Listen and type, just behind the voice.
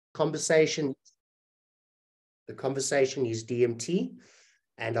conversation is DMT.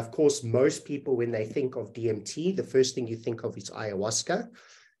 And of course, most people, when they think of DMT, the first thing you think of is ayahuasca.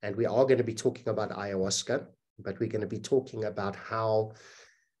 And we are going to be talking about ayahuasca, but we're going to be talking about how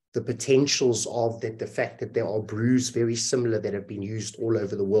the potentials of that, the fact that there are brews very similar that have been used all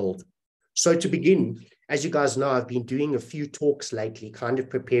over the world. So to begin, as you guys know, I've been doing a few talks lately, kind of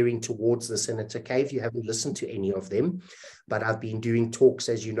preparing towards this, and it's okay if you haven't listened to any of them, but I've been doing talks,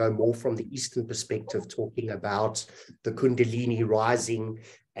 as you know, more from the Eastern perspective, talking about the Kundalini rising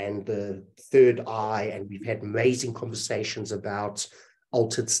and the third eye, and we've had amazing conversations about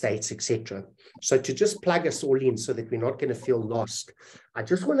altered states, etc. So to just plug us all in so that we're not going to feel lost, I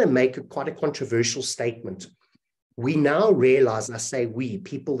just want to make quite a controversial statement. We now realize, I say we,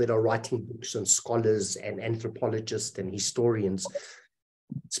 people that are writing books and scholars and anthropologists and historians,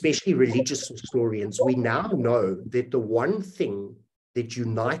 especially religious historians, we now know that the one thing that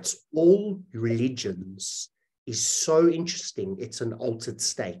unites all religions is so interesting, it's an altered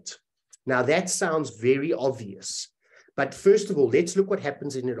state. Now that sounds very obvious, but first of all, let's look what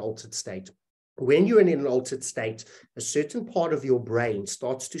happens in an altered state. When you're in an altered state, a certain part of your brain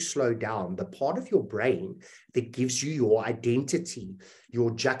starts to slow down. The part of your brain that gives you your identity,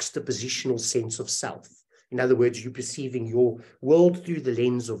 your juxtapositional sense of self. In other words, you're perceiving your world through the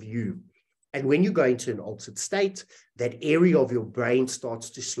lens of you. And when you go into an altered state, that area of your brain starts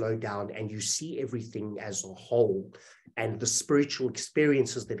to slow down and you see everything as a whole. And the spiritual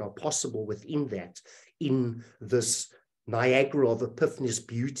experiences that are possible within that, in this Niagara of epiphanous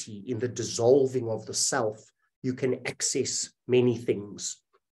beauty, in the dissolving of the self, you can access many things.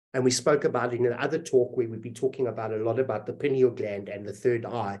 And we spoke about it in another talk where we'd be talking about a lot about the pineal gland and the third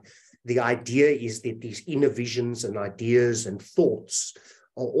eye. The idea is that these inner visions and ideas and thoughts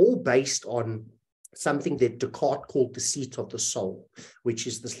are all based on something that Descartes called the seat of the soul, which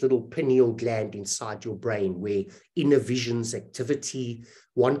is this little pineal gland inside your brain where inner visions, activity,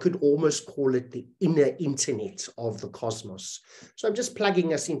 one could almost call it the inner internet of the cosmos. So I'm just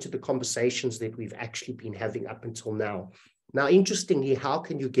plugging us into the conversations that we've actually been having up until now. Now, interestingly, how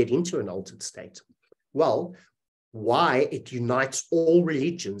can you get into an altered state? Well, why it unites all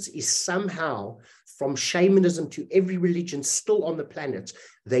religions is somehow, from shamanism to every religion still on the planet,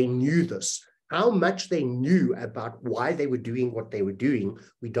 they knew this. How much they knew about why they were doing what they were doing,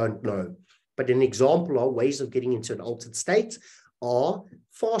 we don't know. But an example of ways of getting into an altered state are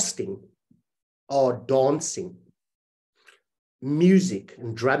fasting, are dancing, music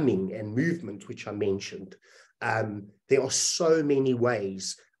and drumming and movement, which I mentioned. There are so many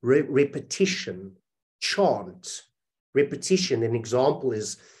ways. Repetition, chant, repetition. An example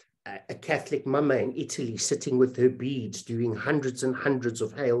is a Catholic mama in Italy sitting with her beads, doing hundreds and hundreds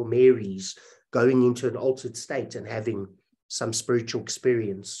of Hail Marys, going into an altered state and having some spiritual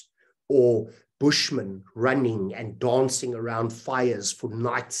experience. Or Bushmen running and dancing around fires for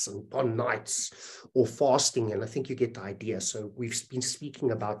nights and upon nights, or fasting. And I think you get the idea. So we've been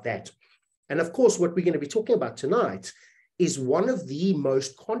speaking about that. And of course, what we're going to be talking about tonight is one of the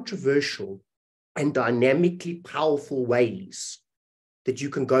most controversial and dynamically powerful ways that you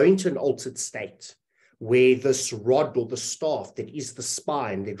can go into an altered state, where this rod or the staff that is the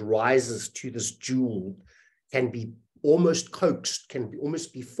spine that rises to this jewel can be almost coaxed, can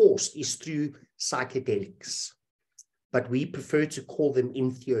almost be forced, is through psychedelics. But we prefer to call them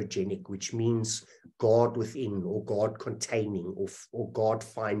entheogenic, which means God within, or God containing, or God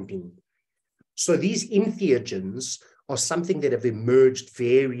finding. So these entheogens are something that have emerged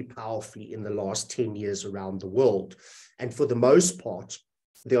very powerfully in the last 10 years around the world. And for the most part,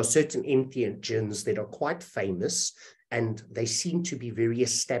 there are certain entheogens that are quite famous, and they seem to be very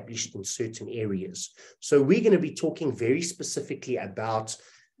established in certain areas. So we're going to be talking very specifically about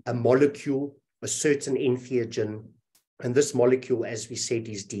a molecule, a certain entheogen, and this molecule, as we said,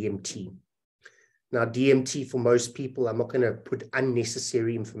 is DMT. Now, DMT, for most people, I'm not going to put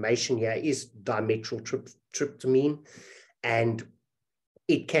unnecessary information here, is dimethyltryptamine, and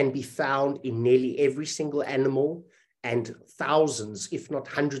it can be found in nearly every single animal and thousands, if not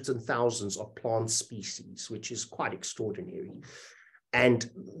hundreds and thousands of plant species, which is quite extraordinary. And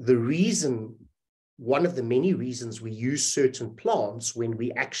the reason, one of the many reasons we use certain plants when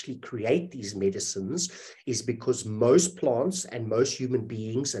we actually create these medicines is because most plants and most human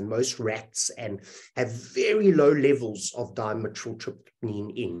beings and most rats and have very low levels of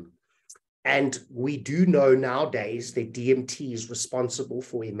dimethyltryptamine in. And we do know nowadays that DMT is responsible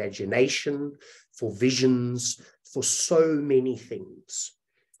for imagination, for visions, for so many things.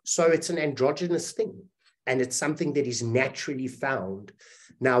 So it's an androgynous thing, and it's something that is naturally found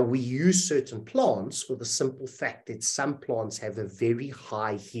Now, we use certain plants for the simple fact that some plants have a very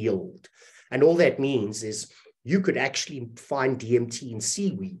high yield. And all that means is you could actually find DMT in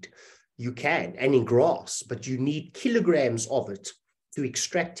seaweed. You can, and in grass, but you need kilograms of it to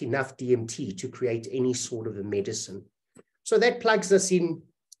extract enough DMT to create any sort of a medicine. So that plugs us in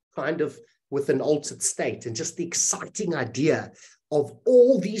kind of with an altered state and just the exciting idea of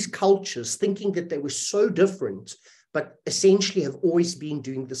all these cultures thinking that they were so different, but essentially have always been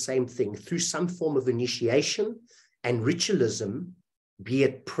doing the same thing through some form of initiation and ritualism, be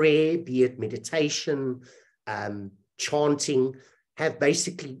it prayer, be it meditation, chanting, have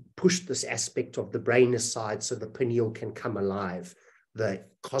basically pushed this aspect of the brain aside so the pineal can come alive, the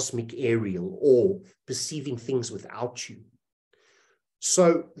cosmic aerial, or perceiving things without you.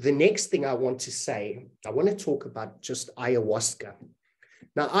 So the next thing I want to say, I want to talk about just ayahuasca.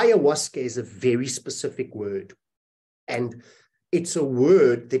 Now, ayahuasca is a very specific word, and it's a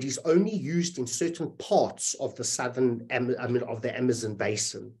word that is only used in certain parts of the of the Amazon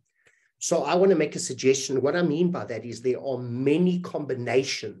basin. So I want to make a suggestion. What I mean by that is there are many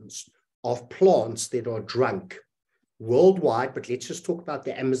combinations of plants that are drunk worldwide, but let's just talk about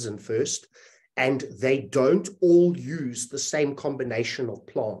the Amazon first. And they don't all use the same combination of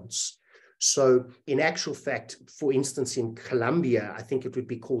plants. So in actual fact, for instance, in Colombia, I think it would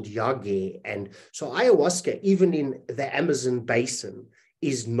be called yagé. And so ayahuasca, even in the Amazon basin,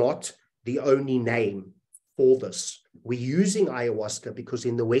 is not the only name for this. We're using ayahuasca because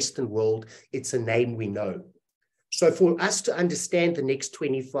in the Western world, it's a name we know. So for us to understand the next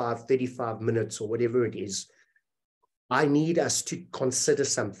 25, 35 minutes or whatever it is, I need us to consider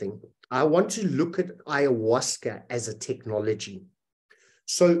something. I want to look at ayahuasca as a technology.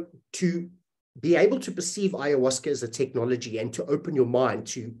 So to be able to perceive ayahuasca as a technology and to open your mind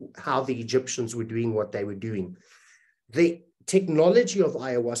to how the Egyptians were doing what they were doing, the technology of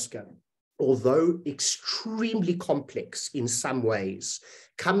ayahuasca, although extremely complex in some ways,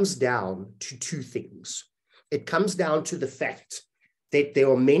 comes down to two things. It comes down to the fact that there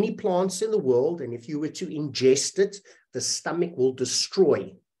are many plants in the world, and if you were to ingest it, the stomach will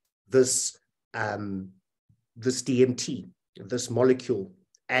destroy this DMT, this molecule,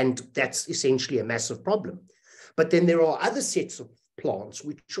 and that's essentially a massive problem. But then there are other sets of plants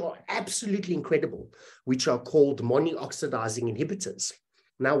which are absolutely incredible, which are called mono-oxidizing inhibitors.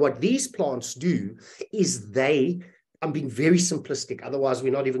 Now, what these plants do is I'm being very simplistic, otherwise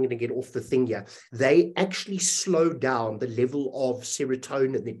we're not even going to get off the thing here. They actually slow down the level of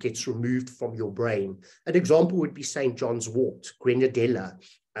serotonin that gets removed from your brain. An example would be St. John's wort, grenadella.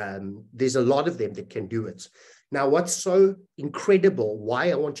 There's a lot of them that can do it. Now, what's so incredible,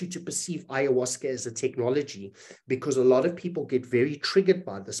 why I want you to perceive ayahuasca as a technology, because a lot of people get very triggered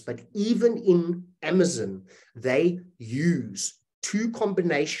by this, but even in Amazon, they use two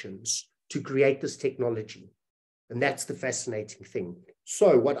combinations to create this technology. And that's the fascinating thing.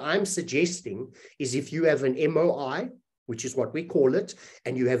 So what I'm suggesting is if you have an MOI, which is what we call it,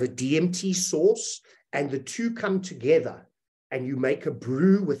 and you have a DMT source, and the two come together, and you make a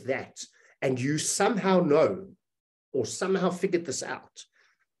brew with that, and you somehow know or somehow figured this out.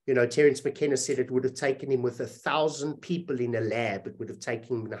 You know, Terence McKenna said it would have taken him with 1,000 people in a lab. It would have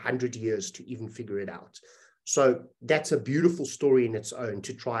taken him 100 years to even figure it out. So that's a beautiful story in its own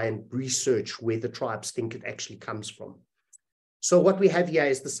to try and research where the tribes think it actually comes from. So what we have here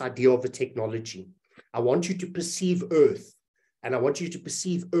is this idea of a technology. I want you to perceive Earth, and I want you to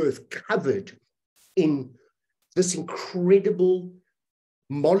perceive Earth covered in this incredible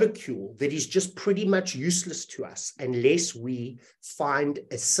molecule that is just pretty much useless to us unless we find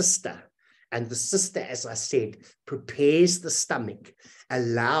a sister. And the sister, as I said, prepares the stomach,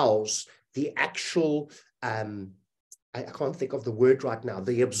 allows the actual, I can't think of the word right now,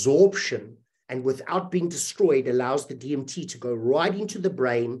 the absorption, and without being destroyed, allows the DMT to go right into the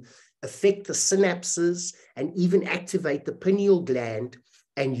brain, affect the synapses, and even activate the pineal gland.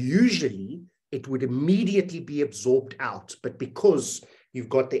 And usually it would immediately be absorbed out. But because you've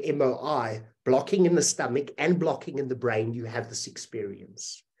got the MOI blocking in the stomach and blocking in the brain, you have this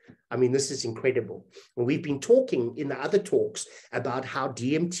experience. I mean, this is incredible. And we've been talking in the other talks about how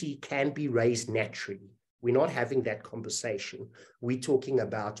DMT can be raised naturally. We're not having that conversation. We're talking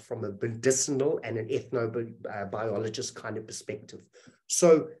about from a medicinal and an ethnobiologist kind of perspective.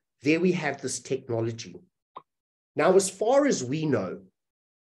 So there we have this technology. Now, as far as we know,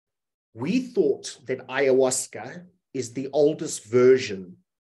 we thought that ayahuasca is the oldest version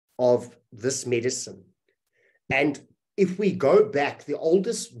of this medicine. And if we go back, the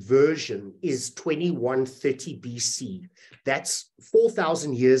oldest version is 2130 BC. That's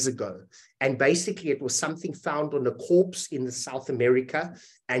 4,000 years ago. And basically, it was something found on a corpse in the South America,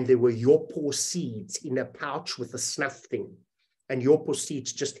 and there were Yopo seeds in a pouch with a snuff thing. And Yopo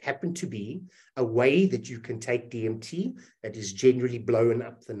seeds just happen to be a way that you can take DMT that is generally blown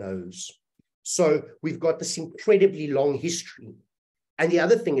up the nose. So we've got this incredibly long history. And the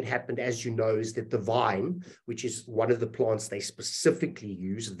other thing that happened, as you know, is that the vine, which is one of the plants they specifically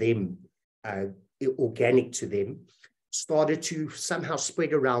use, organic to them, started to somehow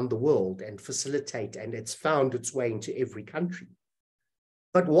spread around the world and facilitate, and it's found its way into every country.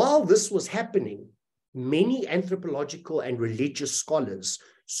 But while this was happening, many anthropological and religious scholars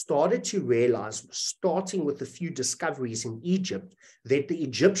started to realize, starting with a few discoveries in Egypt, that the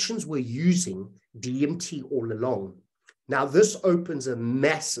Egyptians were using DMT all along. Now, this opens a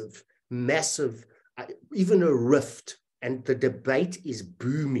massive, even a rift, and the debate is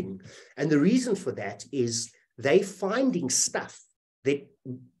booming. And the reason for that is they're finding stuff that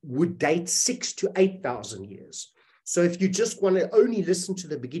would date 6,000 to 8,000 years. So if you just want to only listen to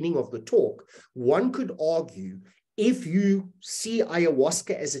the beginning of the talk, one could argue, if you see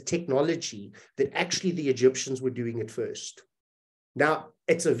ayahuasca as a technology, that actually the Egyptians were doing it first. Now,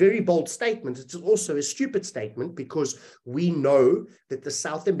 it's a very bold statement. It's also a stupid statement, because we know that the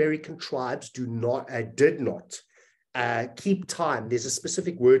South American tribes did not keep time. There's a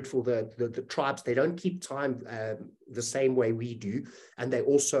specific word for the tribes. They don't keep time the same way we do. And they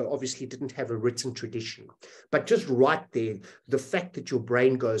also obviously didn't have a written tradition. But just right there, the fact that your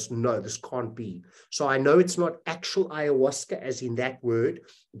brain goes, no, this can't be. So I know it's not actual ayahuasca as in that word,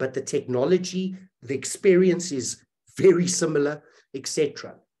 but the technology, the experience is very similar,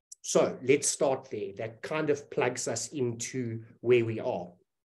 etc. So let's start there. That kind of plugs us into where we are.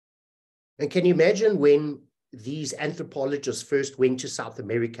 And can you imagine when these anthropologists first went to South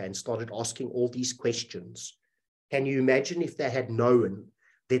America and started asking all these questions? Can you imagine if they had known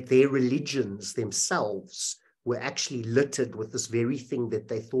that their religions themselves were actually littered with this very thing that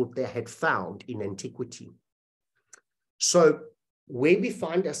they thought they had found in antiquity? So where we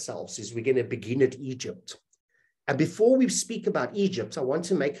find ourselves is we're going to begin at Egypt. And before we speak about Egypt, I want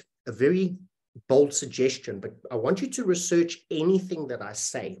to make a very bold suggestion, but I want you to research anything that I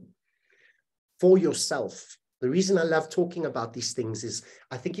say for yourself. The reason I love talking about these things is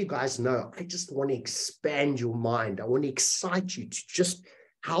I think you guys know, I just want to expand your mind. I want to excite you to just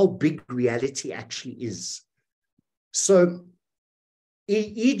how big reality actually is. So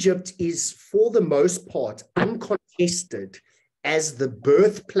Egypt is, for the most part, uncontested as the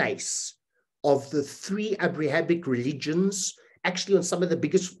birthplace of the three Abrahamic religions, actually on some of the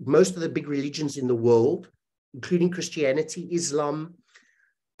biggest, most of the big religions in the world, including Christianity, Islam.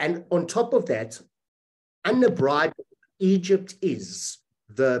 And on top of that, unabridged, Egypt is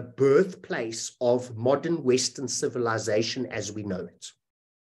the birthplace of modern Western civilization as we know it.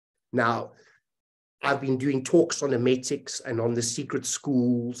 Now, I've been doing talks on emetics and on the secret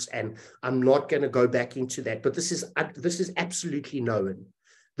schools, and I'm not going to go back into that, but this is absolutely known.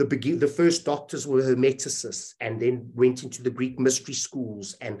 The first doctors were Hermeticists and then went into the Greek mystery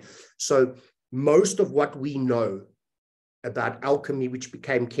schools. And so most of what we know about alchemy, which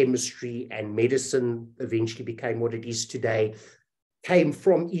became chemistry, and medicine eventually became what it is today, came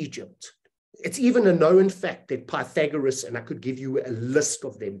from Egypt. It's even a known fact that Pythagoras, and I could give you a list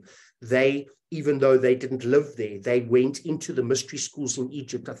of them, even though they didn't live there, they went into the mystery schools in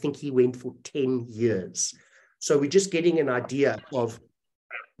Egypt. I think he went for 10 years. So we're just getting an idea of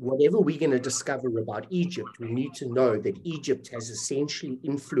whatever we're going to discover about Egypt, we need to know that Egypt has essentially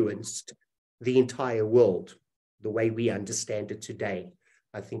influenced the entire world the way we understand it today.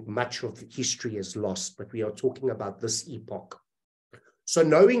 I think much of the history is lost, but we are talking about this epoch. So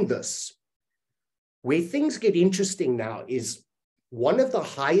knowing this, where things get interesting now is one of the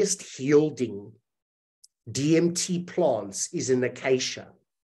highest yielding DMT plants is an acacia.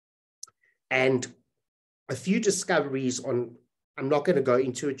 And a few discoveries on, I'm not going to go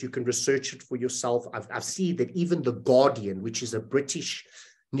into it, you can research it for yourself. I've seen that even The Guardian, which is a British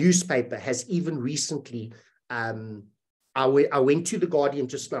newspaper, has even recently, I went to The Guardian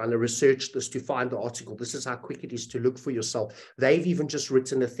just now and I researched this to find the article. This is how quick it is to look for yourself. They've even just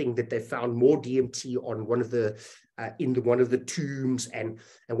written a thing that they found more DMT on one of the, in one of the tombs. And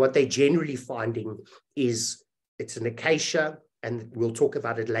what they're generally finding is it's an acacia, and we'll talk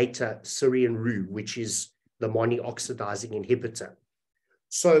about it later, Syrian rue, which is the mono-oxidizing inhibitor.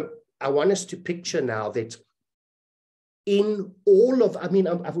 So I want us to picture now that in all of,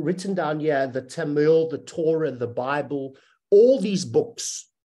 I've written down here the Tamil, the Torah, the Bible, all these books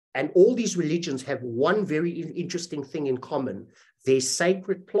And all these religions have one very interesting thing in common. Their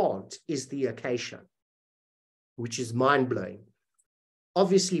sacred plant is the acacia, which is mind-blowing.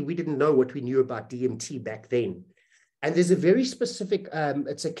 Obviously, we didn't know what we knew about DMT back then. And there's a very specific,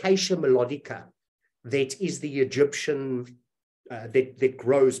 it's Acacia melodica, that is the Egyptian, that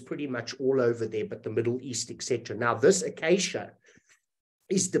grows pretty much all over there, but the Middle East, etc. Now, this acacia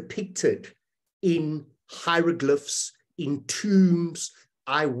is depicted in hieroglyphs, in tombs.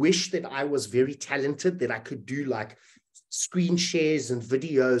 I wish that I was very talented, that I could do like screen shares and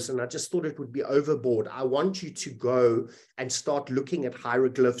videos, and I just thought it would be overboard. I want you to go and start looking at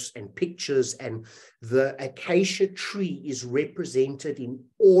hieroglyphs and pictures, and the acacia tree is represented in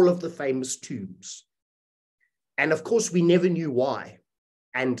all of the famous tombs. And of course, we never knew why.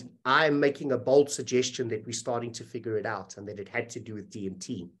 And I'm making a bold suggestion that we're starting to figure it out, and that it had to do with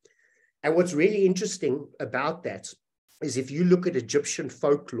DMT. And what's really interesting about that is if you look at Egyptian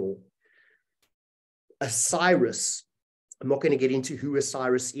folklore, Osiris, I'm not going to get into who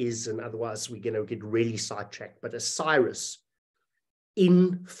Osiris is, and otherwise we're going to get really sidetracked, but Osiris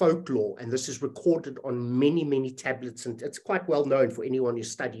in folklore, and this is recorded on many, many tablets, and it's quite well known for anyone who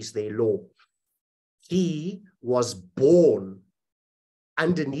studies their law. He was born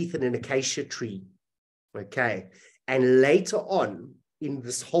underneath an acacia tree, okay? And later on in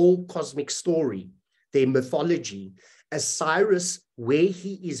this whole cosmic story, their mythology, Osiris, where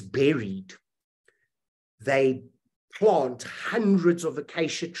he is buried, they plant hundreds of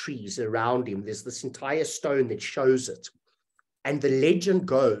acacia trees around him. There's this entire stone that shows it. And the legend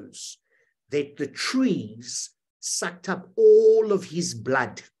goes that the trees sucked up all of his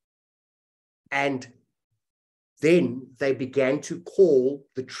blood. And then they began to call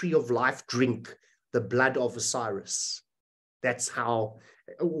the tree of life drink the blood of Osiris. That's how,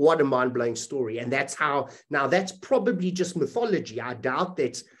 what a mind-blowing story. And that's how, now that's probably just mythology. I doubt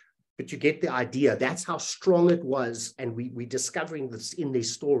that, but you get the idea. That's how strong it was. And we're discovering this in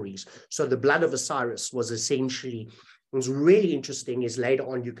these stories. So the blood of Osiris was essentially, what's really interesting is later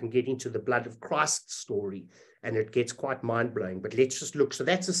on you can get into the blood of Christ story, and it gets quite mind-blowing. But let's just look. So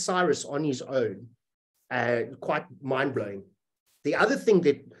that's Osiris on his own. Quite mind-blowing. The other thing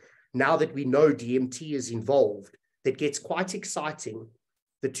that, now that we know DMT is involved, that gets quite exciting,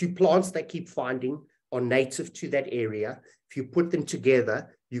 the two plants they keep finding are native to that area. If you put them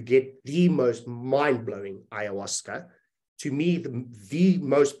together, you get the most mind-blowing ayahuasca. To me, the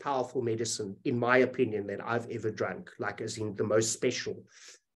most powerful medicine, in my opinion, that I've ever drunk, like as in the most special.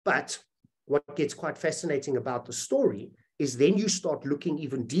 But what gets quite fascinating about the story is then you start looking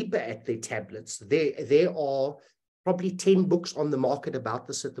even deeper at their tablets. There are probably 10 books on the market about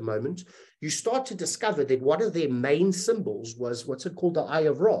this at the moment. You start to discover that one of their main symbols was, what's it called? The Eye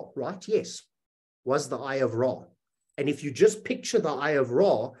of Ra, right? Yes, was the Eye of Ra. And if you just picture the Eye of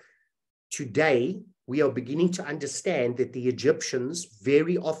Ra, today we are beginning to understand that the Egyptians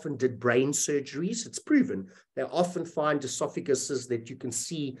very often did brain surgeries. It's proven. They often find esophaguses that you can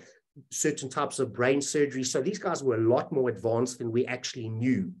see certain types of brain surgery. So these guys were a lot more advanced than we actually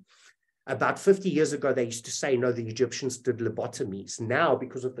knew. About 50 years ago, they used to say, no, the Egyptians did lobotomies. Now,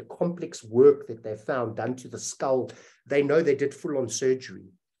 because of the complex work that they found done to the skull, they know they did full-on surgery.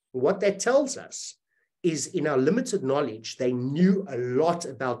 What that tells us is, in our limited knowledge, they knew a lot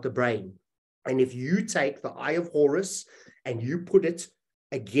about the brain. And if you take the Eye of Horus and you put it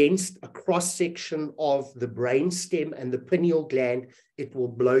against a cross-section of the brain stem and the pineal gland, it will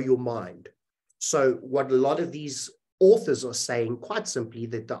blow your mind. So what a lot of these authors are saying, quite simply,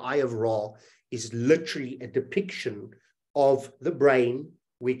 that the Eye of Ra is literally a depiction of the brain,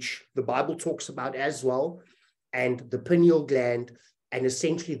 which the Bible talks about as well, and the pineal gland, and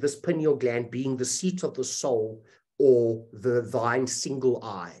essentially this pineal gland being the seat of the soul, or the thine single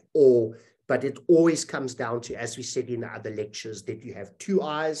eye, but it always comes down to, as we said in the other lectures, that you have two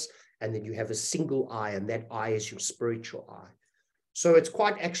eyes, and then you have a single eye, and that eye is your spiritual eye. So it's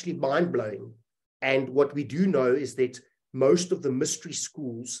quite actually mind-blowing. And what we do know is that most of the mystery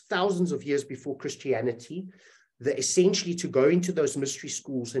schools, thousands of years before Christianity, essentially to go into those mystery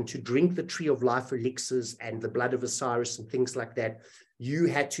schools and to drink the tree of life elixirs and the blood of Osiris and things like that, you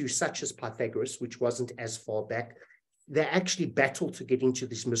had to, such as Pythagoras, which wasn't as far back, they actually battled to get into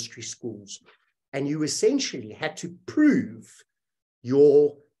these mystery schools. And you essentially had to prove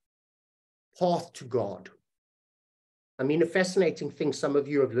your path to God. I mean, a fascinating thing, some of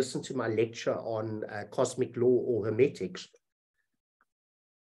you have listened to my lecture on cosmic law or hermetics.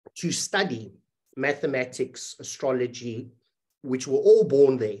 To study mathematics, astrology, which were all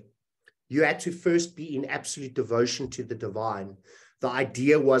born there, you had to first be in absolute devotion to the divine. The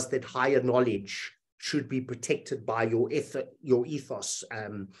idea was that higher knowledge should be protected by your ethos,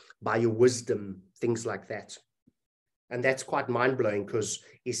 by your wisdom, things like that. And that's quite mind-blowing, because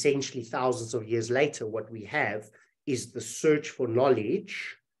essentially thousands of years later, what we have is the search for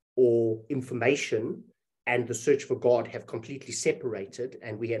knowledge or information and the search for God have completely separated,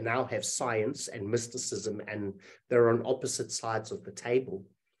 and we now have science and mysticism, and they're on opposite sides of the table.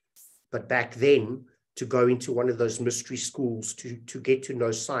 But back then, to go into one of those mystery schools to get to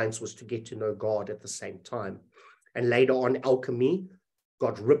know science was to get to know God at the same time. And later on, alchemy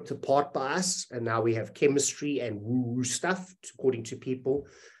got ripped apart by us, and now we have chemistry and woo-woo stuff, according to people.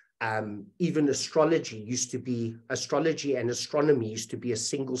 Even astrology and astronomy used to be a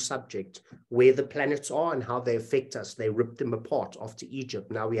single subject, where the planets are and how they affect us. They ripped them apart after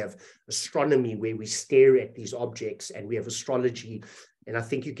Egypt. Now we have astronomy, where we stare at these objects, and we have astrology, and I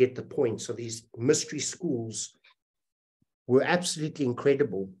think you get the point. So these mystery schools were absolutely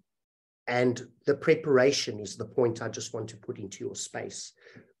incredible. And the preparation is the point I just want to put into your space.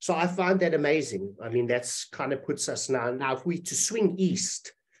 So I find that amazing. I mean, that's kind of puts us now if we to swing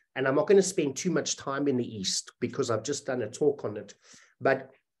east, and I'm not going to spend too much time in the East because I've just done a talk on it. But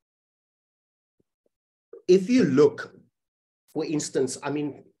if you look, for instance, I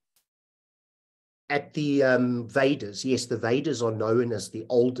mean, at the Vedas, yes, the Vedas are known as the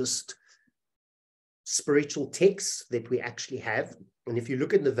oldest spiritual texts that we actually have. And if you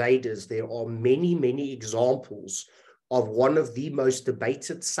look at the Vedas, there are many, many examples of one of the most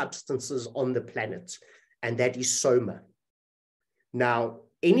debated substances on the planet, and that is soma. Now,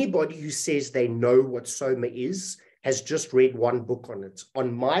 anybody who says they know what soma is has just read one book on it.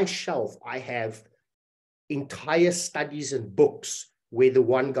 On my shelf, I have entire studies and books where the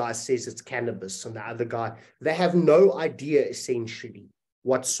one guy says it's cannabis and the other guy, they have no idea essentially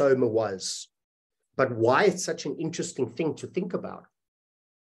what soma was. But why it's such an interesting thing to think about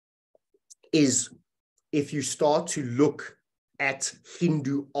is if you start to look at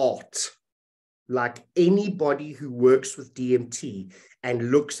Hindu art, like anybody who works with DMT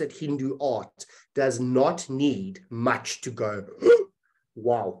and looks at Hindu art does not need much to go,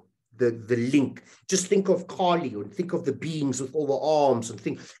 wow, the link. Just think of Kali or think of the beings with all the arms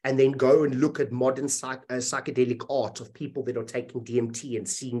and then go and look at modern psychedelic art of people that are taking DMT and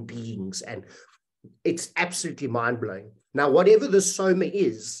seeing beings. And it's absolutely mind-blowing. Now, whatever the soma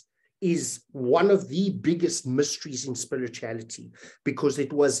is one of the biggest mysteries in spirituality, because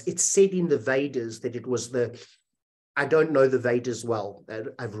it's said in the Vedas that it was I don't know the Vedas well.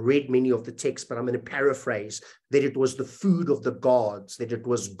 I've read many of the texts, but I'm going to paraphrase that it was the food of the gods, that it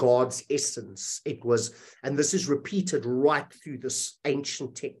was God's essence. And this is repeated right through this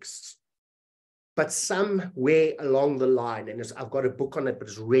ancient texts. But somewhere along the line, and I've got a book on it, but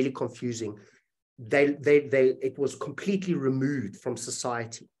it's really confusing. It was completely removed from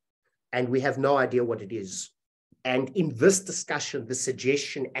society, and we have no idea what it is. And in this discussion, the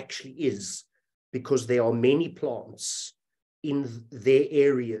suggestion actually is, because there are many plants in their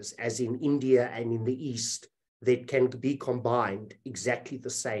areas, as in India and in the East, that can be combined exactly the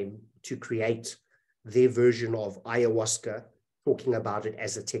same to create their version of ayahuasca, talking about it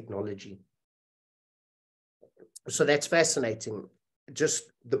as a technology. So that's fascinating,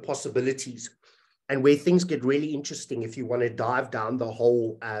 just the possibilities. And where things get really interesting, if you want to dive down the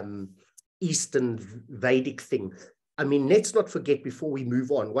whole Eastern Vedic thing. I mean, let's not forget, before we move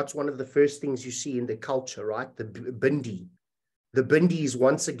on, what's one of the first things you see in the culture, right? The bindi. The bindi is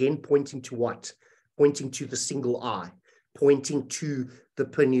once again pointing to what? Pointing to the single eye, pointing to the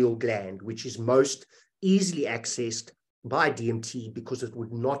pineal gland, which is most easily accessed by DMT because it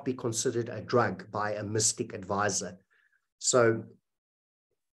would not be considered a drug by a mystic advisor. So,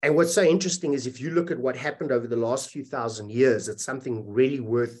 and what's so interesting is if you look at what happened over the last few thousand years, it's something really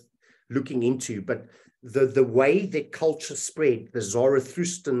worth looking into. But the way that culture spread, the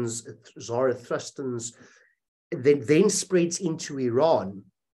Zoroastrians then spreads into Iran,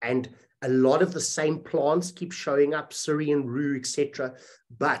 and a lot of the same plants keep showing up, Syrian rue, etc.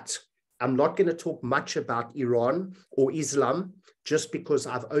 But I'm not going to talk much about Iran or Islam, just because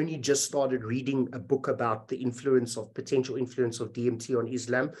I've only just started reading a book about the potential influence of DMT on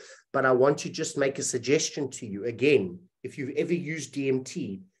Islam. But I want to just make a suggestion to you. Again, if you've ever used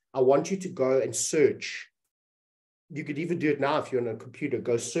DMT, I want you to go and search. You could even do it now if you're on a computer.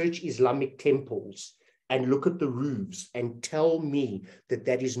 Go search Islamic temples and look at the roofs and tell me that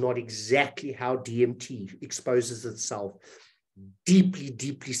that is not exactly how DMT exposes itself. Deeply,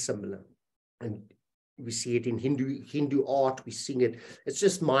 deeply similar. And we see it in Hindu art. We see it. It's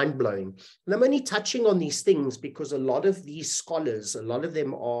just mind-blowing. And I'm only touching on these things because a lot of these scholars, a lot of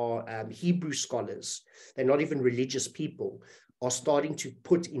them are Hebrew scholars. They're not even religious people. are starting to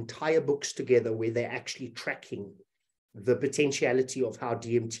put entire books together where they're actually tracking the potentiality of how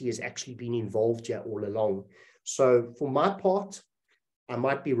DMT has actually been involved here all along. So for my part, I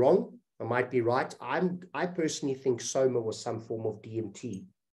might be wrong, I might be right. I personally think Soma was some form of DMT.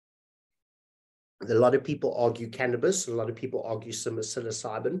 A lot of people argue cannabis, a lot of people argue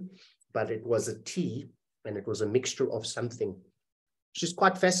psilocybin, but it was a tea and it was a mixture of something, which is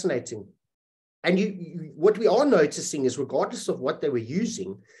quite fascinating. And what we are noticing is, regardless of what they were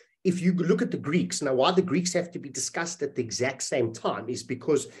using, if you look at the Greeks, now why the Greeks have to be discussed at the exact same time is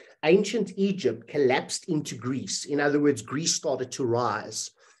because ancient Egypt collapsed into Greece. In other words, Greece started to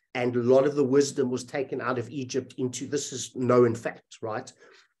rise, and a lot of the wisdom was taken out of Egypt into, this is known fact, right?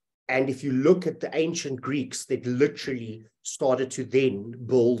 And if you look at the ancient Greeks, that literally started to then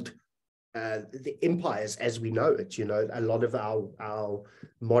build the empires as we know it. You know, a lot of our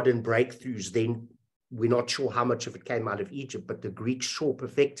modern breakthroughs, then we're not sure how much of it came out of Egypt, but the Greeks sure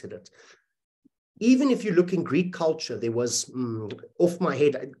perfected it. Even if you look in Greek culture, there was, off my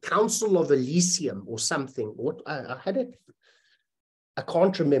head, Council of Elysium or something. What I had it, I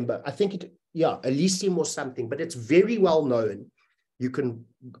can't remember. I think it, yeah, Elysium or something, but it's very well known. You can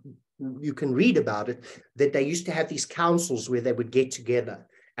read about it, that they used to have these councils where they would get together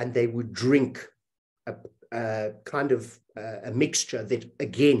and they would drink a kind of a mixture that,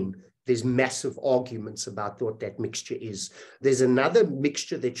 again, there's massive arguments about what that mixture is. There's another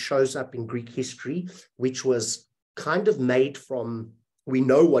mixture that shows up in Greek history, which was kind of made from, we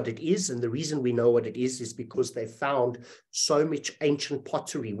know what it is, and the reason we know what it is because they found so much ancient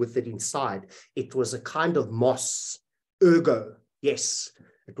pottery with it inside. It was a kind of moss, ergo, yes,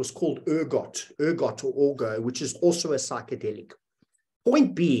 it was called ergot or orgo, which is also a psychedelic.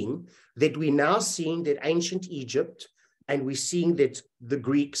 Point being that we're now seeing that ancient Egypt, and we're seeing that the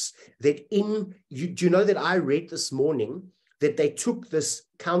Greeks, that do you know that I read this morning that they took this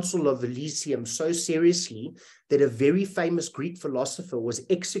Council of Elysium so seriously that a very famous Greek philosopher was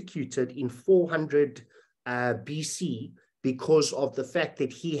executed in 400 BC because of the fact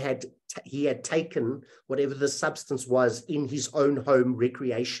that he had taken whatever the substance was in his own home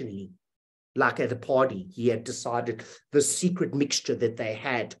recreationally. Like at a party, he had decided the secret mixture that they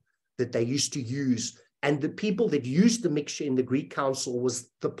had, that they used to use. And the people that used the mixture in the Greek council was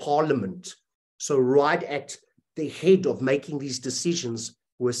the parliament. So right at the head of making these decisions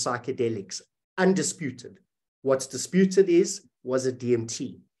were psychedelics, undisputed. What's disputed was it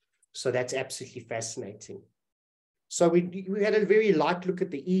DMT? So that's absolutely fascinating. So we had a very light look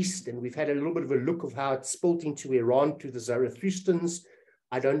at the East, and we've had a little bit of a look of how it spilled into Iran through the Zarathustrans.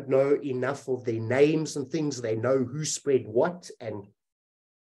 I don't know enough of their names and things. They know who spread what.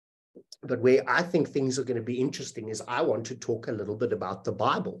 But where I think things are going to be interesting is I want to talk a little bit about the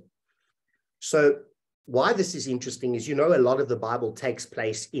Bible. So why this is interesting is, you know, a lot of the Bible takes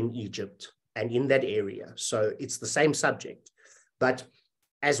place in Egypt and in that area. So it's the same subject. But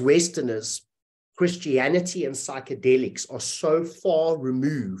as Westerners, Christianity and psychedelics are so far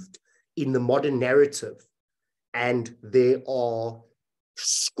removed in the modern narrative, and there are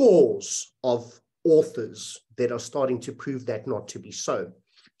scores of authors that are starting to prove that not to be so.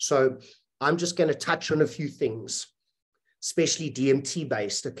 So I'm just going to touch on a few things, especially DMT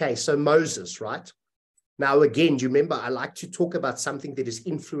based. Okay, so Moses, right? Now, again, do you remember, I like to talk about something that has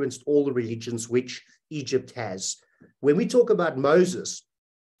influenced all the religions, which Egypt has. When we talk about Moses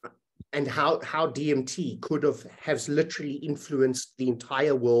and how DMT has literally influenced the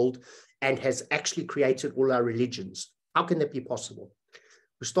entire world and has actually created all our religions, how can that be possible?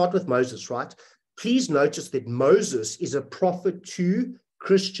 We start with Moses, right? Please notice that Moses is a prophet to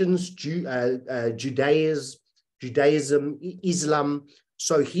Christians, Judaism, Islam.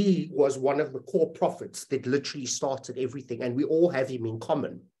 So he was one of the core prophets that literally started everything, and we all have him in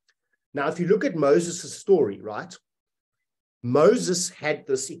common. Now, if you look at Moses' story, right? Moses had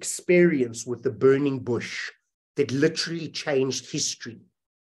this experience with the burning bush that literally changed history.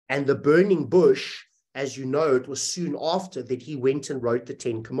 And the burning bush, as you know, it was soon after that he went and wrote the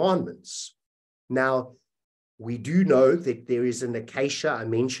 10 Commandments. Now, we do know that there is an acacia I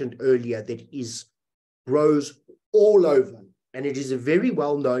mentioned earlier that grows all over. And it is a very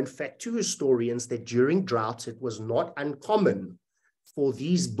well-known fact to historians that during drought, it was not uncommon for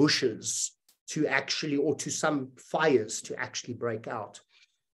these bushes to actually, or to some fires to actually break out.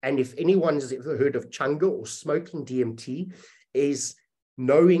 And if anyone has ever heard of changa or smoking DMT, is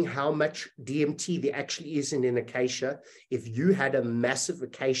knowing how much DMT there actually is in an acacia. If you had a massive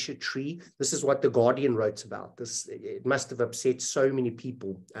acacia tree, this is what The Guardian wrote about. It must have upset so many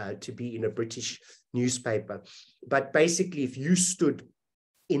people to be in a British newspaper. But basically, if you stood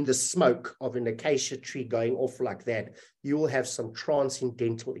in the smoke of an acacia tree going off like that, you will have some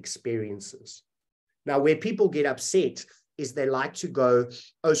transcendental experiences. Now, where people get upset is they like to go,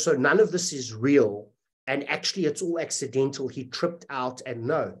 oh, so none of this is real, and actually it's all accidental. He tripped out, and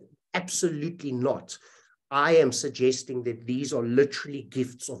no, absolutely not. I am suggesting that these are literally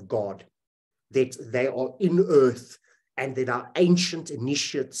gifts of God, that they are in earth, and that our ancient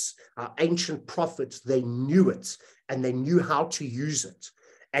initiates, our ancient prophets, they knew it, and they knew how to use it.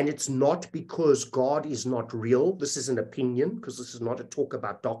 And it's not because God is not real. This is an opinion, because this is not a talk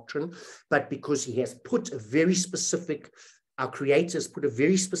about doctrine, but because he has put a very specific, our creators put a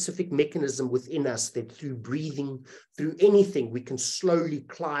very specific mechanism within us that through breathing, through anything, we can slowly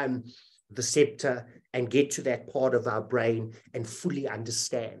climb the scepter and get to that part of our brain and fully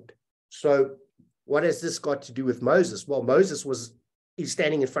understand. So what has this got to do with Moses? Well, Moses he's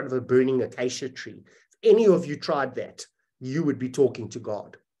standing in front of a burning acacia tree. If any of you tried that, you would be talking to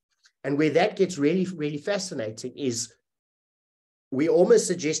God. And where that gets really, really fascinating is we're almost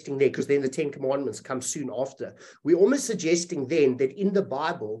suggesting there, because then the 10 Commandments come soon after, we're almost suggesting then that in the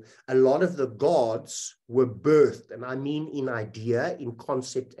Bible, a lot of the gods were birthed, and I mean in idea, in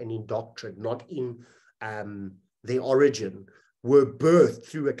concept, and in doctrine, not in their origin, were birthed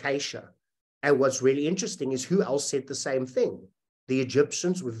through acacia. And what's really interesting is who else said the same thing? The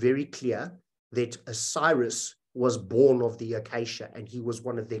Egyptians were very clear that Osiris was born of the acacia, and he was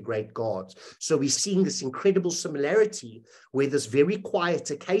one of their great gods. So we're seeing this incredible similarity where this very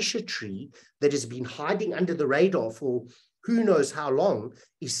quiet acacia tree that has been hiding under the radar for who knows how long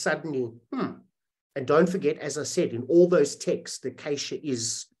is suddenly, And don't forget, as I said, in all those texts, the acacia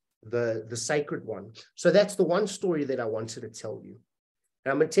is the sacred one. So that's the one story that I wanted to tell you.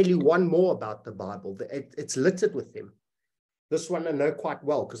 And I'm going to tell you one more about the Bible. It's littered with them. This one I know quite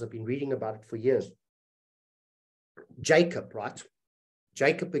well because I've been reading about it for years. Jacob, right?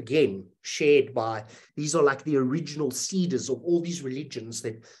 Jacob, again, shared by, these are like the original seeders of all these religions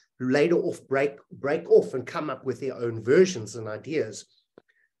that later off break off and come up with their own versions and ideas.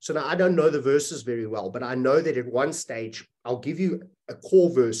 So now I don't know the verses very well, but I know that at one stage, I'll give you a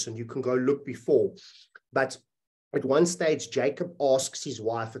core verse and you can go look before. But at one stage, Jacob asks his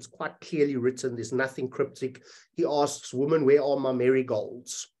wife, it's quite clearly written, there's nothing cryptic. He asks, woman, where are my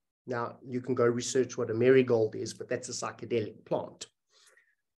marigolds? Now, you can go research what a marigold is, but that's a psychedelic plant.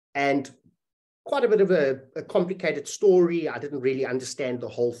 And quite a bit of a complicated story. I didn't really understand the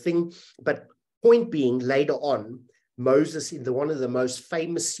whole thing. But point being, later on, Moses, in one of the most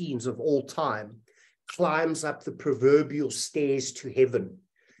famous scenes of all time, climbs up the proverbial stairs to heaven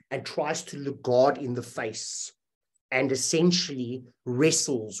and tries to look God in the face and essentially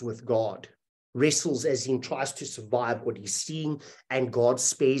wrestles with God. Wrestles as in tries to survive what he's seeing, and God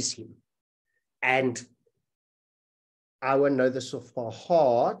spares him. And I won't know this off by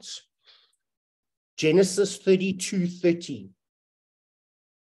heart. Genesis 32:30.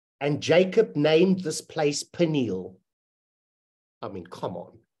 And Jacob named this place Pineal. I mean, come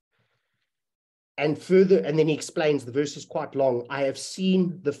on. And further, and then he explains, the verse is quite long, I have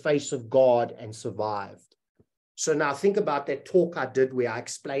seen the face of God and survived. So now think about that talk I did where I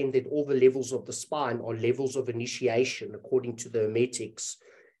explained that all the levels of the spine are levels of initiation according to the Hermetics,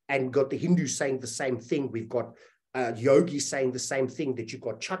 and got the Hindus saying the same thing. We've got yogis saying the same thing, that you've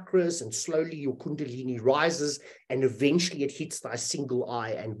got chakras and slowly your kundalini rises and eventually it hits thy single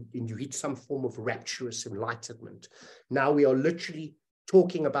eye and you hit some form of rapturous enlightenment. Now we are literally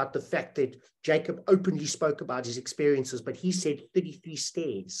talking about the fact that Jacob openly spoke about his experiences, but he said 33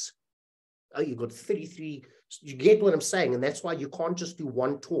 stairs. Oh, you've got 33. You get what I'm saying, and that's why you can't just do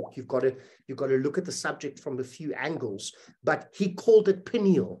one talk. You've got to look at the subject from a few angles. But he called it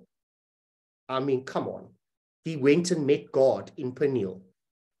pineal. I mean, come on. He went and met God in pineal.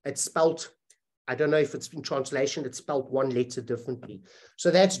 It's spelt, I don't know if it's in translation, it's spelt one letter differently. So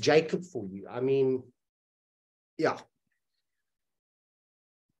that's Jacob for you. I mean, yeah.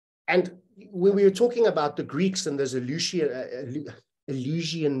 And when we were talking about the Greeks and those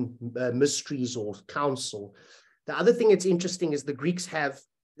Eleusinian mysteries or council, the other thing that's interesting is the Greeks have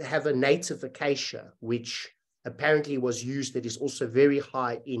a native acacia, which apparently was used, that is also very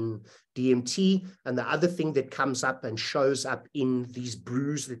high in DMT. And the other thing that comes up and shows up in these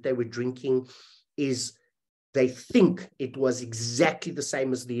brews that they were drinking is they think it was exactly the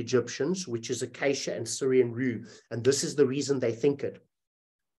same as the Egyptians, which is acacia and Syrian rue. And this is the reason they think it.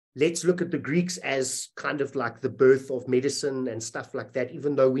 Let's look at the Greeks as kind of like the birth of medicine and stuff like that,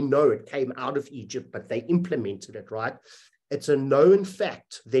 even though we know it came out of Egypt, but they implemented it, right? It's a known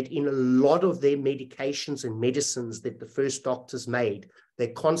fact that in a lot of their medications and medicines that the first doctors made, they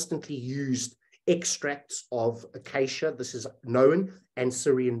constantly used extracts of Acacia, this is known, and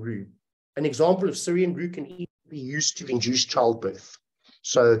Syrian rue. An example of Syrian rue can even be used to induce childbirth.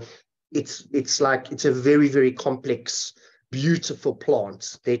 So it's a very, very complex, beautiful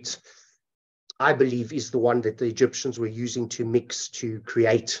plant that I believe is the one that the Egyptians were using to mix to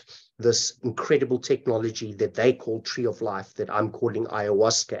create this incredible technology that they call tree of life, that I'm calling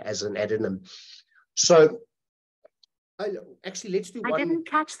ayahuasca as an adonym. So actually, let's do one. I didn't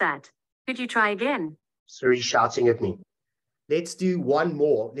catch that. Could you try again? Sorry, shouting at me. Let's do one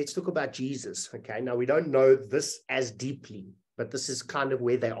more. Let's talk about Jesus. Okay, now we don't know this as deeply, but this is kind of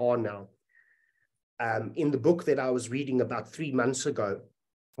where they are now. In the book that I was reading about 3 months ago,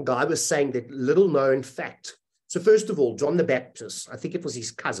 a guy was saying that little known fact. So first of all, John the Baptist, I think it was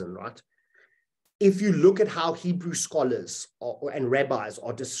his cousin, right? If you look at how Hebrew scholars and rabbis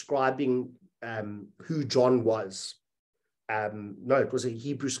are describing who John was, no, it was a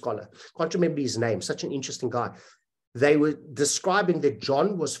Hebrew scholar. Can't remember his name. Such an interesting guy. They were describing that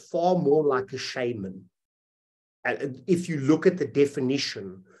John was far more like a shaman. And if you look at the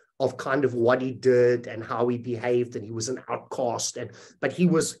definition of kind of what he did and how he behaved, and he was an outcast, but he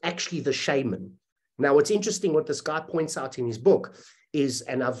was actually the shaman. Now, what's interesting, what this guy points out in his book is,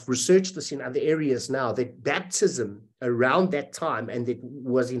 and I've researched this in other areas now, that baptism around that time, and that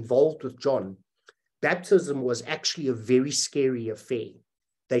was involved with John, baptism was actually a very scary affair.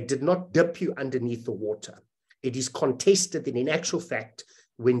 They did not dip you underneath the water. It is contested that in actual fact,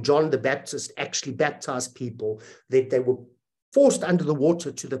 when John the Baptist actually baptized people, that they were forced under the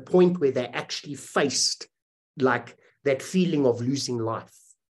water to the point where they actually faced like that feeling of losing life.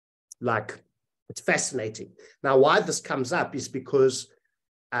 Like, it's fascinating. Now, why this comes up is because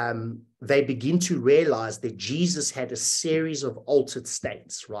they begin to realize that Jesus had a series of altered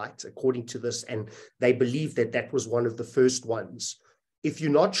states, right? According to this, and they believe that that was one of the first ones. If you're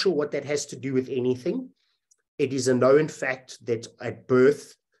not sure what that has to do with anything, it is a known fact that at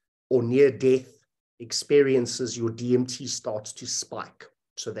birth or near death experiences, your DMT starts to spike.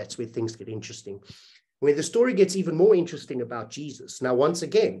 So that's where things get interesting. Where the story gets even more interesting about Jesus. Now, once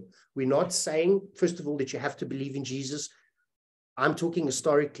again, we're not saying, first of all, that you have to believe in Jesus. I'm talking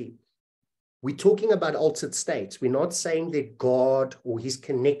historically. We're talking about altered states. We're not saying that God or his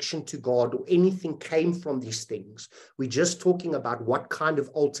connection to God or anything came from these things. We're just talking about what kind of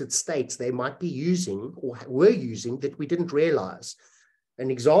altered states they might be using or were using that we didn't realize. An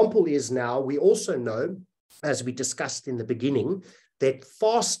example is now, we also know, as we discussed in the beginning, that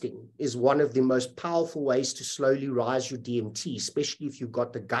fasting is one of the most powerful ways to slowly rise your DMT, especially if you've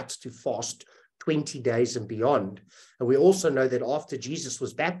got the guts to fast 20 days and beyond. And we also know that after Jesus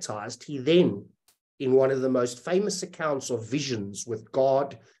was baptized, he then, in one of the most famous accounts of visions with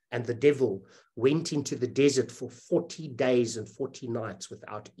God and the devil, went into the desert for 40 days and 40 nights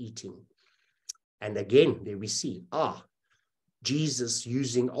without eating. And again, there we see, Jesus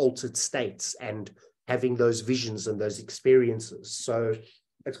using altered states and having those visions and those experiences. So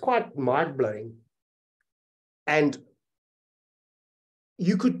it's quite mind-blowing. And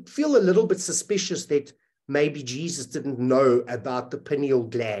you could feel a little bit suspicious that maybe Jesus didn't know about the pineal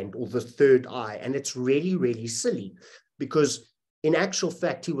gland or the third eye. And it's really, really silly, because in actual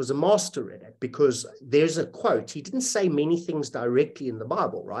fact, he was a master at it, because there's a quote. He didn't say many things directly in the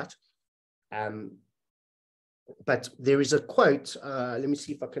Bible, right? But there is a quote. Let me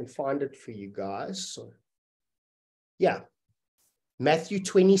see if I can find it for you guys. So, yeah, Matthew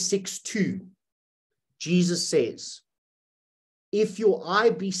 26:2. Jesus says, if your eye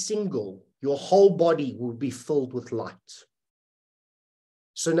be single, your whole body will be filled with light.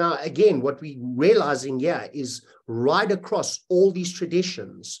 So now, again, what we're realizing here is right across all these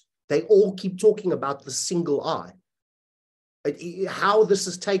traditions, they all keep talking about the single eye. How this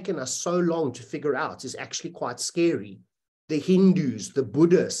has taken us so long to figure out is actually quite scary. The Hindus, the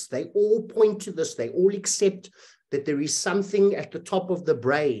Buddhists, they all point to this. They all accept that there is something at the top of the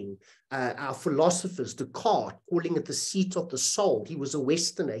brain. Our philosophers, Descartes, calling it the seat of the soul. He was a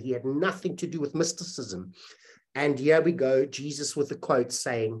Westerner. He had nothing to do with mysticism. And here we go, Jesus with a quote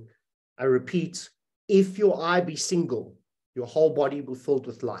saying, I repeat, if your eye be single, your whole body will be filled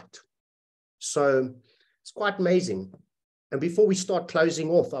with light. So it's quite amazing. And before we start closing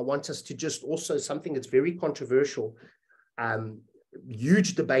off, I want us to just also something that's very controversial,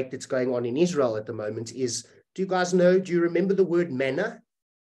 huge debate that's going on in Israel at the moment is, do you remember the word manna?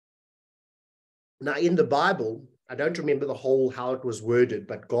 Now, in the Bible, I don't remember how it was worded,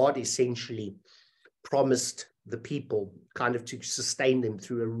 but God essentially promised the people kind of to sustain them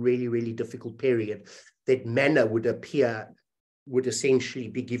through a really, really difficult period, that manna would essentially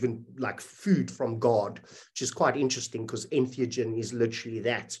be given like food from God, which is quite interesting because entheogen is literally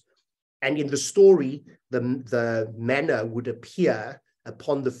that. And in the story, the manna would appear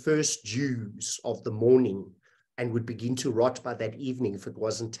upon the first dews of the morning and would begin to rot by that evening if it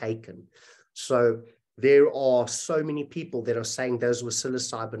wasn't taken. So there are so many people that are saying those were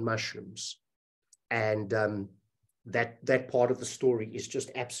psilocybin mushrooms. And that part of the story is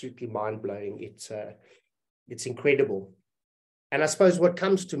just absolutely mind-blowing. It's incredible. And I suppose what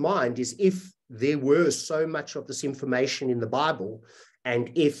comes to mind is if there were so much of this information in the Bible,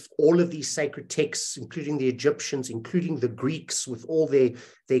 and if all of these sacred texts, including the Egyptians, including the Greeks with all their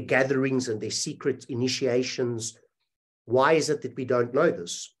gatherings and their secret initiations, why is it that we don't know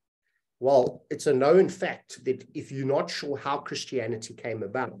this? Well, it's a known fact that if you're not sure how Christianity came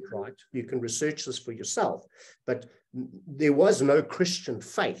about, right, you can research this for yourself, but there was no Christian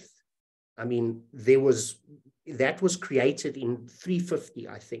faith. I mean, that was created in 350,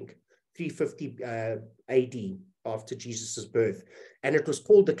 I think, 350 AD, after Jesus's birth. And it was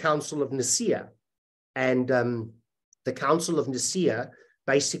called the Council of Nicaea. And the Council of Nicaea,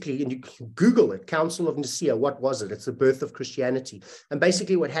 basically, and you can Google it, Council of Nicaea, what was it? It's the birth of Christianity. And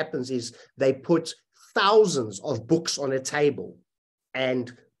basically what happens is they put thousands of books on a table,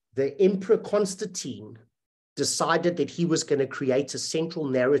 and the Emperor Constantine decided that he was going to create a central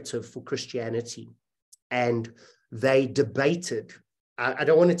narrative for Christianity. And they debated. I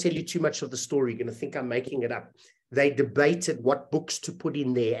don't want to tell you too much of the story. You're going to think I'm making it up. They debated what books to put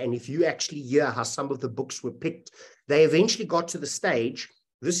in there. And if you actually hear how some of the books were picked, they eventually got to the stage,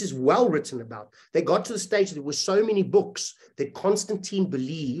 this is well written about, they got to the stage there were so many books that Constantine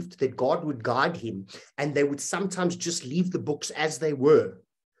believed that God would guide him, and they would sometimes just leave the books as they were.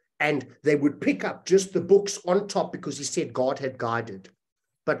 And they would pick up just the books on top because he said God had guided.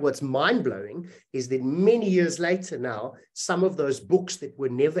 But what's mind-blowing is that many years later now, some of those books that were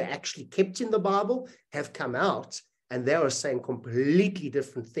never actually kept in the Bible have come out, and they are saying completely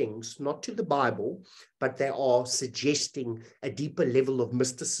different things, not to the Bible, but they are suggesting a deeper level of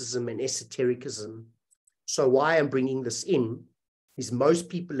mysticism and esotericism. So why I'm bringing this in is most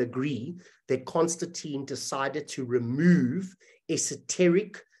people agree that Constantine decided to remove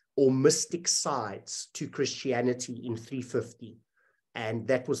esoteric or mystic sides to Christianity in 350. And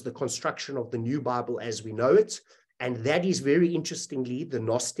that was the construction of the New Bible as we know it. And that is very interestingly, the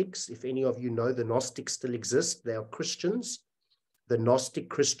Gnostics, if any of you know, the Gnostics still exist. They are Christians. The Gnostic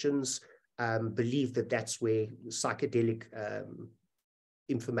Christians believe that that's where psychedelic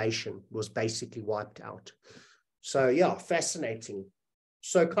information was basically wiped out. So yeah, fascinating.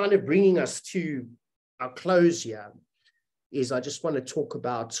 So kind of bringing us to our close here is I just want to talk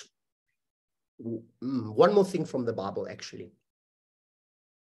about one more thing from the Bible, actually.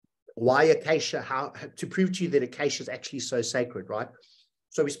 Why Acacia, how to prove to you that Acacia is actually so sacred, right?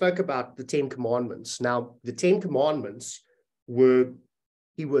 So we spoke about the 10 Commandments. Now, the 10 Commandments were,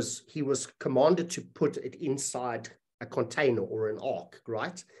 he was commanded to put it inside a container or an ark,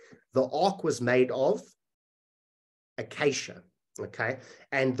 right? The ark was made of acacia, okay?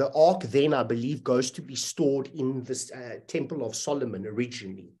 And the ark then, I believe, goes to be stored in this Temple of Solomon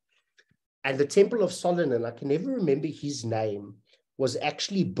originally. And the Temple of Solomon, I can never remember his name, was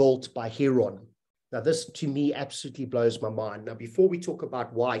actually built by Hiram. Now, this to me absolutely blows my mind. Now, before we talk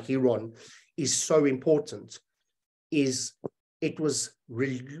about why Hiram is so important, is it was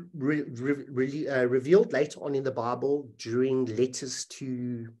revealed later on in the Bible during letters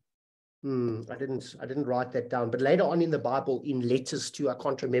to, I didn't write that down, but later on in the Bible in letters to, I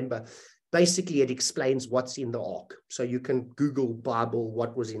can't remember, basically it explains what's in the ark. So you can Google Bible,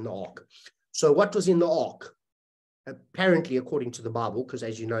 what was in the ark. So what was in the ark? Apparently, according to the Bible, because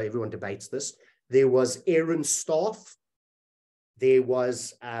as you know, everyone debates this, there was Aaron's staff, there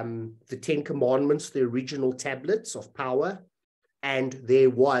was the 10 Commandments, the original tablets of power, and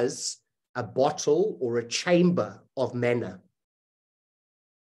there was a bottle or a chamber of manna.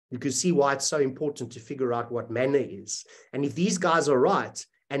 You can see why it's so important to figure out what manna is. And if these guys are right,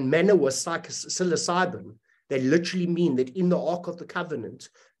 and manna was psilocybin, they literally mean that in the Ark of the Covenant,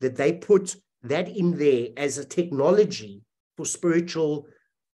 that they put that in there as a technology for spiritual,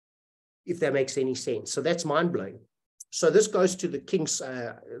 if that makes any sense. So that's mind-blowing. So this goes to the king's,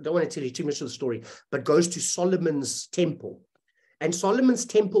 I don't want to tell you too much of the story, but goes to Solomon's temple. And Solomon's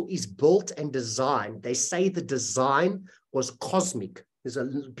temple is built and designed. They say the design was cosmic. There's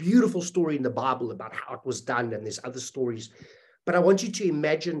a beautiful story in the Bible about how it was done, and there's other stories. But I want you to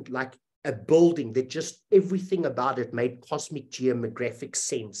imagine like a building that just everything about it made cosmic geographic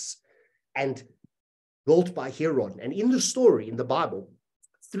sense, and built by Hiram. And in the story, in the Bible,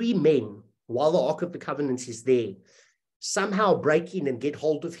 3 men, while the Ark of the Covenant is there, somehow break in and get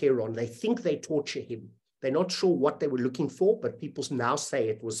hold of Hiram. They think they torture him. They're not sure what they were looking for, but people now say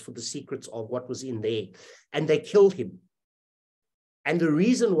it was for the secrets of what was in there. And they killed him. And the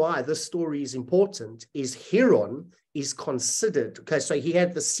reason why this story is important is Heron is considered, okay, so he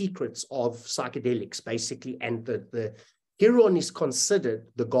had the secrets of psychedelics, basically, and the Heron is considered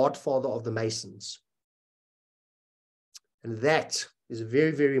the godfather of the Masons. And that is a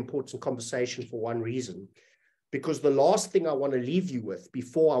very, very important conversation for one reason, because the last thing I want to leave you with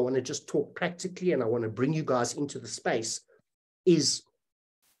before I want to just talk practically and I want to bring you guys into the space is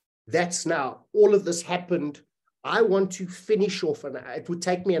that's now, all of this happened. I want to finish off, and it would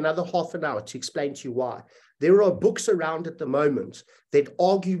take me another half an hour to explain to you why. There are books around at the moment that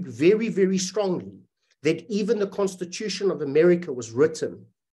argue very, very strongly that even the Constitution of America was written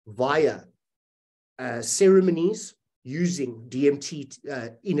via ceremonies using DMT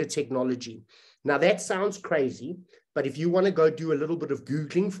inner technology. Now, that sounds crazy, but if you want to go do a little bit of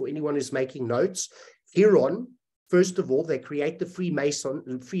Googling for anyone who's making notes, Heron, first of all, they create the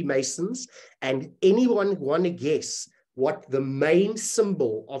Freemasons, and anyone want to guess what the main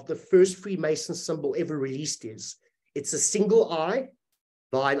symbol of the first Freemason symbol ever released is? It's a single eye,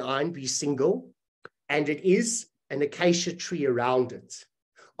 thine eye be single, and it is an acacia tree around it.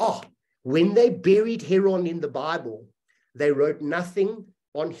 Oh, when they buried Heron in the Bible, they wrote nothing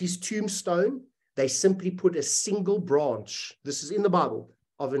on his tombstone. They simply put a single branch, this is in the Bible,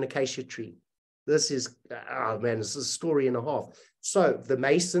 of an acacia tree. This is, oh man, this is a story and a half. So the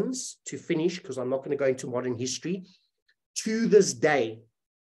Masons, to finish, because I'm not going to go into modern history, to this day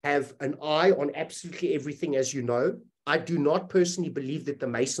have an eye on absolutely everything, as you know. I do not personally believe that the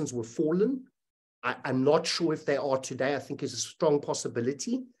Masons were fallen. I'm not sure if they are today. I think it's a strong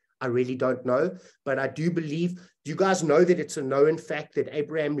possibility. I really don't know. But I do believe, do you guys know that it's a known fact that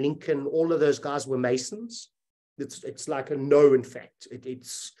Abraham Lincoln, all of those guys were Masons? It's like a known fact.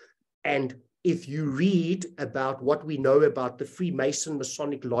 And if you read about what we know about the Freemason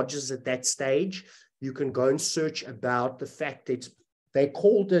Masonic lodges at that stage, you can go and search about the fact that they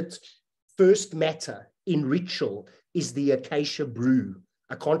called it first matter in ritual is the Acacia brew.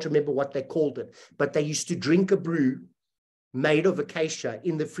 I can't remember what they called it, but they used to drink a brew made of acacia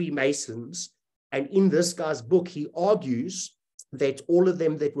in the Freemasons. And in this guy's book, he argues that all of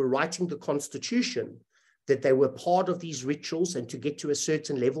them that were writing the Constitution, that they were part of these rituals, and to get to a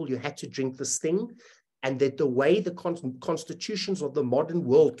certain level, you had to drink this thing, and that the way the constitutions of the modern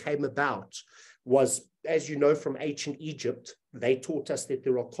world came about was, as you know, from ancient Egypt, they taught us that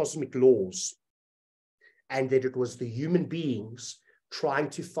there are cosmic laws, and that it was the human beings trying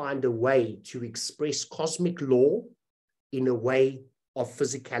to find a way to express cosmic law in a way of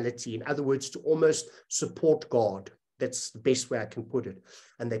physicality. In other words, to almost support God. That's the best way I can put it.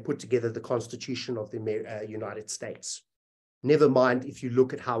 And they put together the Constitution of the United States. Never mind if you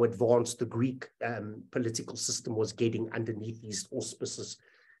look at how advanced the Greek political system was getting underneath these auspices.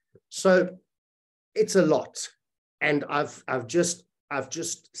 So it's a lot. And I've just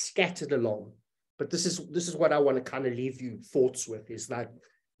scattered along. But this is what I want to kind of leave you thoughts with, is like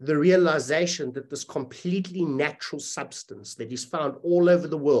the realization that this completely natural substance that is found all over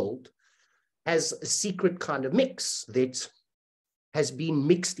the world has a secret kind of mix that has been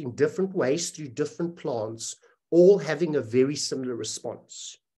mixed in different ways through different plants, all having a very similar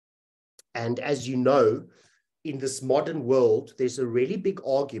response. And as you know, in this modern world, there's a really big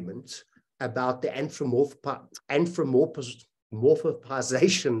argument about the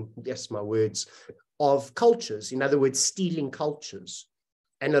anthropomorphization, yes, my words, of cultures. In other words, stealing cultures.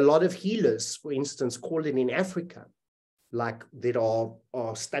 And a lot of healers, for instance, call it in Africa, like that are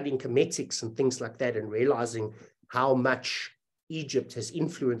studying Cometics and things like that, and realizing how much Egypt has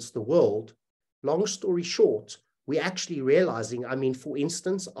influenced the world. Long story short, we're actually realizing, I mean, for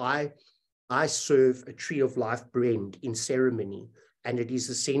instance, I serve a tree of life blend in ceremony, and it is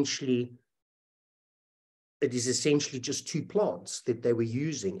essentially just two plants that they were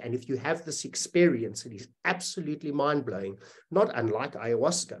using. And if you have this experience, it is absolutely mind-blowing, not unlike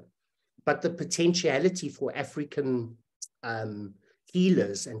ayahuasca. But the potentiality for African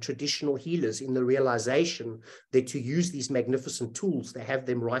healers and traditional healers in the realization that to use these magnificent tools, they have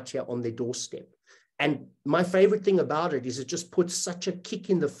them right here on their doorstep. And my favorite thing about it is it just puts such a kick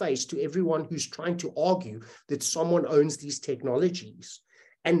in the face to everyone who's trying to argue that someone owns these technologies.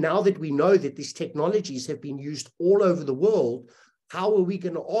 And now that we know that these technologies have been used all over the world, how are we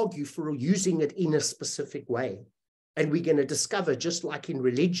going to argue for using it in a specific way? And we're going to discover, just like in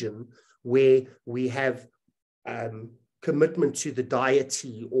religion, where we have commitment to the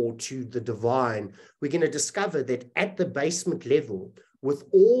deity or to the divine, we're going to discover that at the basement level, with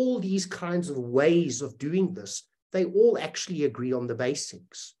all these kinds of ways of doing this, they all actually agree on the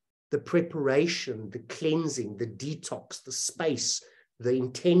basics. the preparation, the cleansing, the detox, the space, the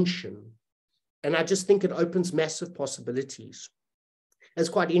intention. And I just think it opens massive possibilities. It's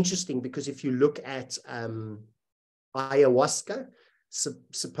quite interesting because if you look at ayahuasca,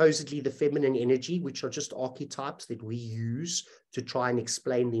 supposedly the feminine energy, which are just archetypes that we use to try and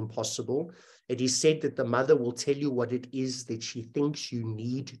explain the impossible, it is said that the mother will tell you what it is that she thinks you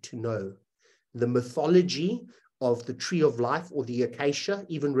need to know. The mythology of the tree of life, or the Acacia,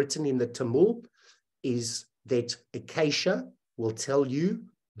 even written in the Tamil, is that Acacia will tell you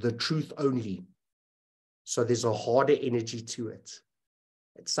the truth only. So there's a harder energy to it.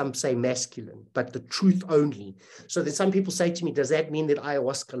 Some say masculine, but the truth only. So then some people say to me, does that mean that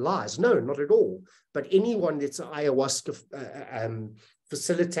ayahuasca lies? No, not at all. But anyone that's an ayahuasca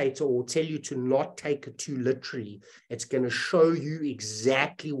facilitator will tell you to not take it too literally. It's going to show you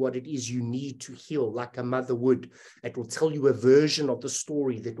exactly what it is you need to heal, like a mother would. It will tell you a version of the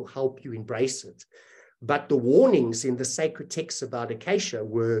story that will help you embrace it. But the warnings in the sacred texts about Acacia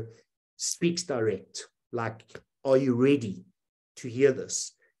were speaks direct, like, are you ready to hear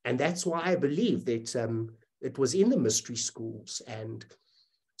this? And that's why I believe that it was in the mystery schools. And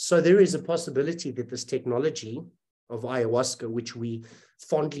so there is a possibility that this technology of ayahuasca, which we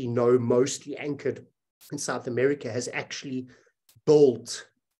fondly know mostly anchored in South America, has actually built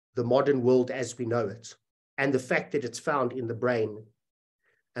the modern world as we know it. And the fact that it's found in the brain,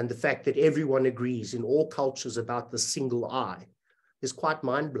 and the fact that everyone agrees in all cultures about the single eye, is quite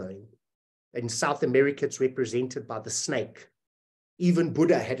mind-blowing. In South America, it's represented by the snake. Even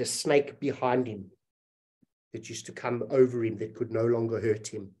Buddha had a snake behind him that used to come over him that could no longer hurt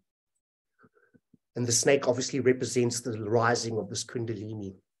him. And the snake obviously represents the rising of this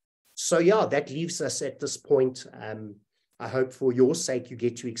Kundalini. So yeah, that leaves us at this point. I hope for your sake you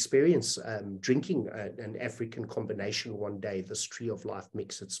get to experience drinking an African combination one day, this Tree of Life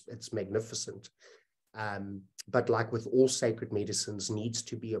mix. It's magnificent. But like with all sacred medicines, needs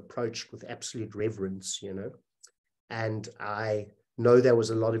to be approached with absolute reverence, you know. And I know there was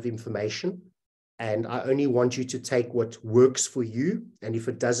a lot of information, and I only want you to take what works for you. And if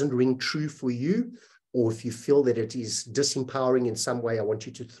it doesn't ring true for you, or if you feel that it is disempowering in some way, I want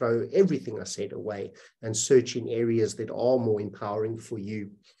you to throw everything I said away and search in areas that are more empowering for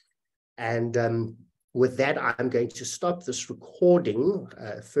you. And with that, I'm going to stop this recording,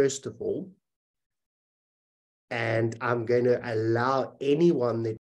 first of all. And I'm going to allow anyone that